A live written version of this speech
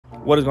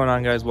What is going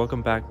on, guys?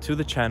 Welcome back to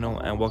the channel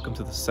and welcome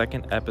to the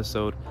second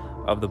episode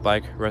of the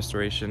bike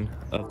restoration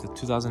of the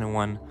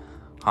 2001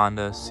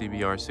 Honda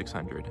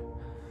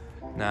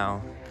CBR600.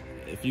 Now,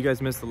 if you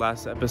guys missed the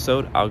last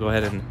episode, I'll go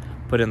ahead and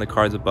put in the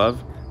cards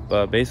above,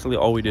 but basically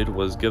all we did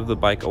was give the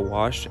bike a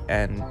wash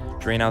and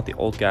drain out the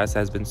old gas that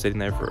has been sitting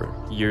there for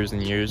years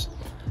and years.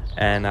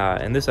 And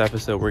in this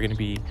episode, we're going to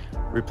be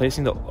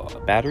replacing the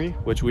battery,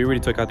 which we already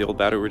took out the old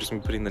battery. We're just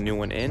going to be putting the new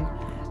one in,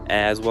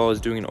 as well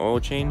as doing an oil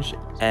change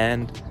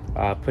and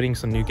putting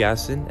some new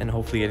gas in, and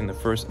hopefully getting the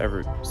first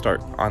ever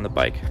start on the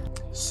bike.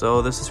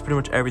 So this is pretty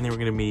much everything we're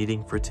going to be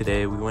eating for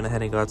today. We went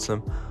ahead and got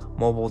some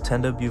mobile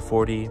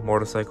 10W40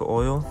 motorcycle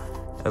oil,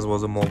 as well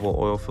as a mobile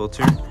oil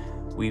filter.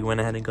 We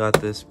went ahead and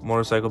got this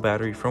motorcycle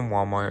battery from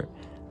Walmart,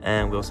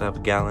 and we also have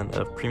a gallon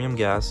of premium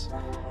gas,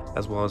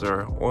 as well as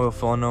our oil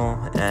funnel,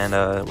 and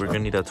we're going to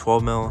need a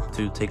 12 mil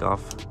to take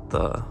off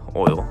the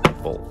oil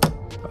bolt.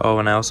 Oh,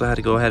 and I also had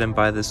to go ahead and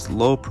buy this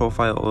low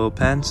profile oil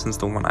pan, since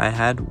the one I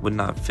had would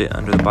not fit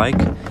under the bike,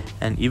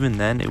 and even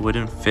then it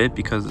wouldn't fit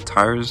because the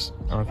tires,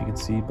 I don't know if you can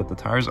see, but the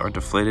tires are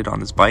deflated on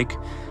this bike.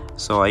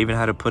 So I even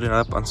had to put it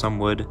up on some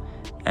wood,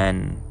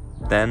 and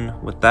then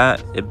with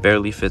that it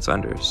barely fits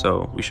under,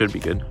 so we should be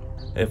good.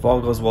 If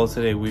all goes well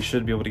today, we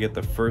should be able to get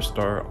the first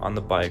start on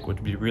the bike, which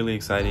would be really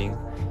exciting.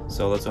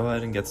 So let's go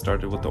ahead and get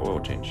started with the oil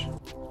change.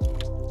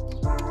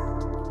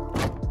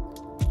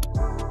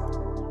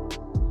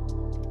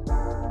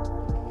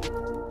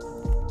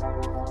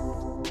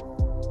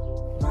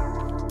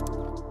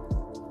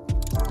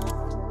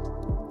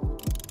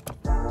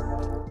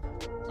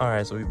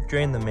 Alright, so we've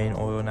drained the main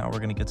oil. Now we're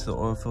going to get to the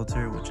oil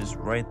filter, which is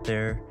right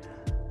there.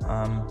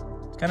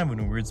 It's kind of in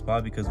a weird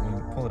spot because when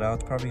you pull it out,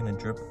 it's probably going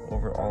to drip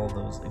over all of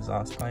those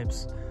exhaust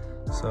pipes.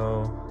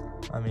 So,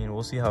 I mean,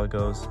 we'll see how it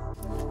goes.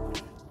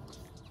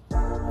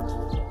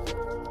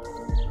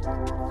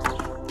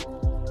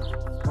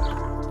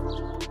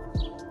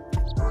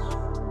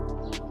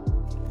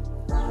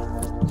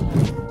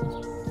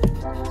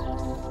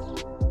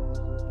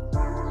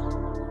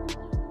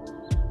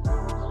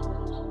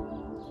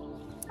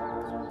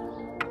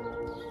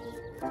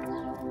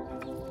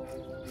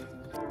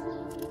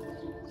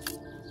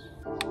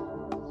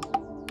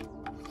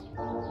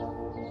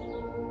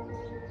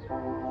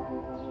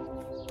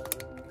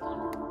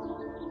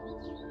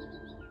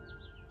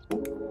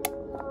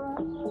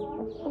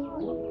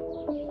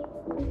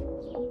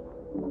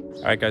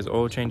 Alright guys,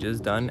 oil change is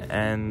done,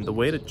 and the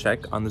way to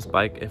check on this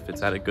bike if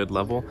it's at a good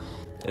level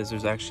is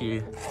there's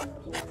actually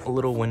a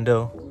little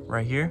window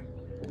right here.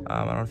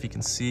 I don't know if you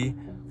can see,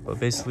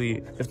 but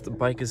basically if the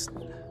bike is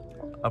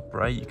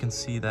upright, you can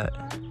see that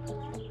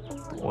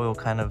the oil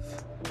kind of,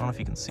 I don't know if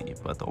you can see,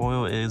 but the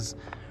oil is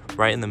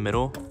right in the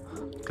middle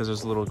because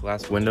there's a little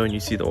glass window and you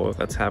see the oil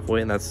that's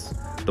halfway, and that's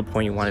the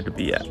point you want it to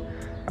be at.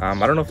 I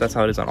don't know if that's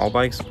how it is on all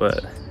bikes,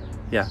 but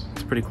yeah,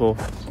 it's a pretty cool,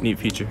 neat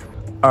feature.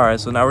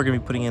 Alright, so now we're going to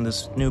be putting in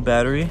this new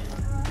battery.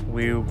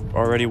 We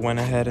already went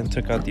ahead and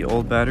took out the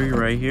old battery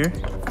right here.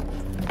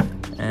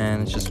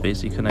 And it's just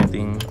basically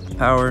connecting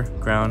power,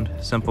 ground,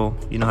 simple.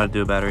 You know how to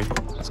do a battery.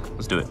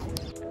 Let's do it.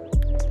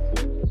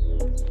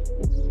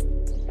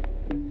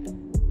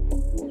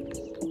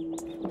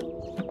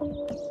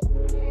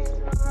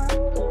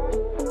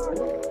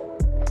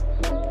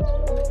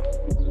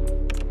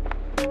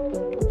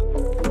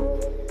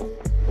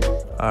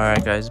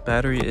 Alright guys,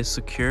 battery is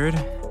secured,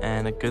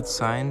 and a good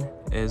sign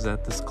is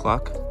that this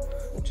clock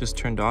just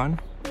turned on,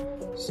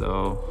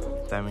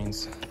 so that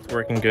means it's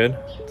working good.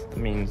 That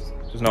means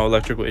there's no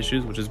electrical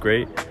issues, which is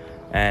great.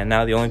 And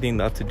now the only thing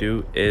left to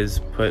do is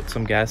put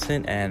some gas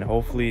in and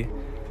hopefully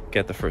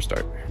get the first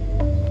start.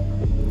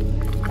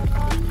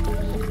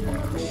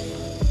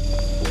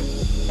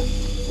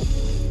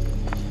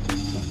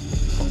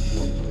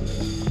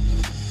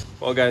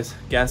 Well guys,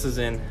 gas is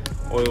in,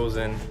 oil's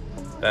in,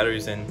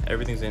 battery's in,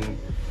 everything's in.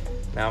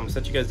 Now I'm gonna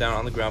set you guys down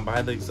on the ground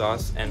behind the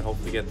exhaust and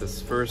hopefully get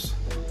this first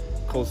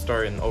cold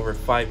start in over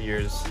 5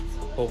 years.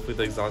 Hopefully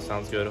the exhaust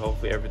sounds good.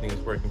 Hopefully everything is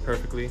working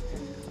perfectly.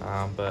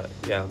 But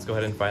yeah, let's go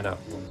ahead and find out.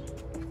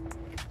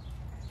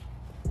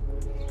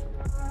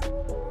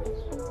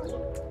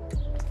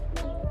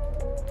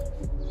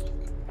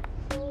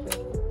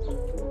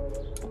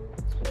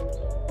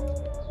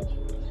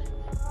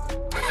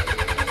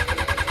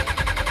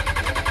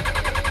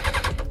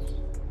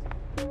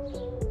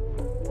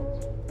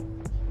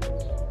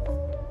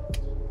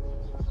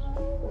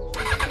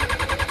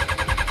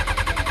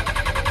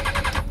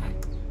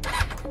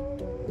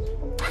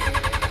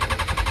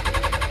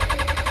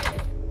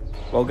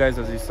 Well guys,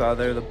 as you saw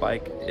there, the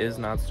bike is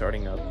not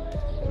starting up.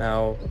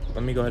 Now,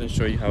 let me go ahead and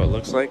show you how it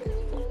looks like.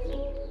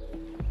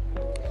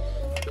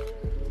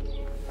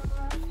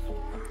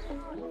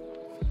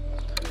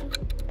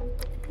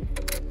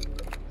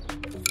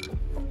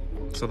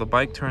 So the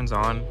bike turns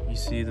on, you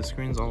see the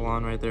screen's all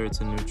on right there, it's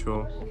in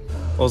neutral.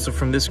 Also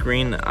from this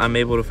screen, I'm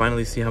able to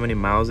finally see how many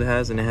miles it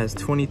has, and it has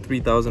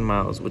 23,000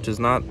 miles, which is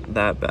not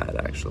that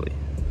bad actually.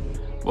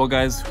 Well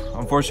guys,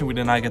 unfortunately we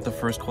did not get the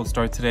first cold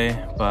start today,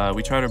 but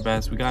we tried our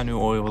best. We got a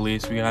new oil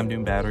release, we got a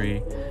new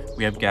battery,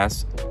 we have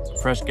gas,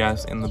 fresh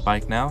gas in the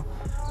bike now.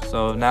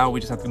 So now we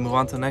just have to move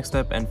on to the next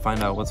step and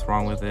find out what's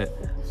wrong with it.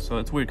 So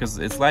it's weird because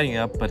it's lighting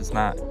up, but it's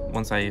not.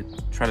 Once I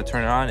try to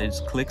turn it on, it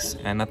just clicks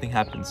and nothing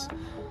happens.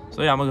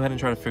 So yeah, I'm gonna go ahead and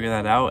try to figure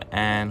that out,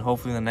 and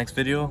hopefully in the next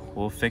video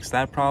we'll fix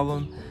that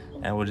problem,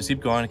 and we'll just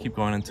keep going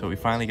until we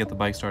finally get the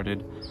bike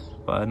started.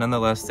 But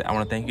nonetheless, I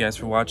want to thank you guys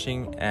for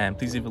watching, and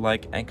please leave a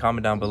like and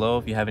comment down below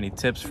if you have any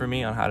tips for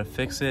me on how to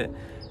fix it.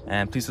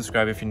 And please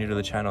subscribe if you're new to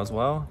the channel as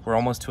well. We're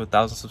almost to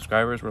 1,000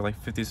 subscribers. We're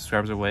like 50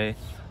 subscribers away,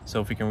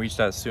 so if we can reach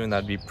that soon,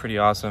 that'd be pretty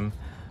awesome.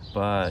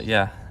 But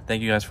yeah,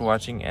 thank you guys for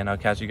watching, and I'll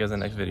catch you guys in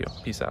the next video.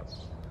 Peace out.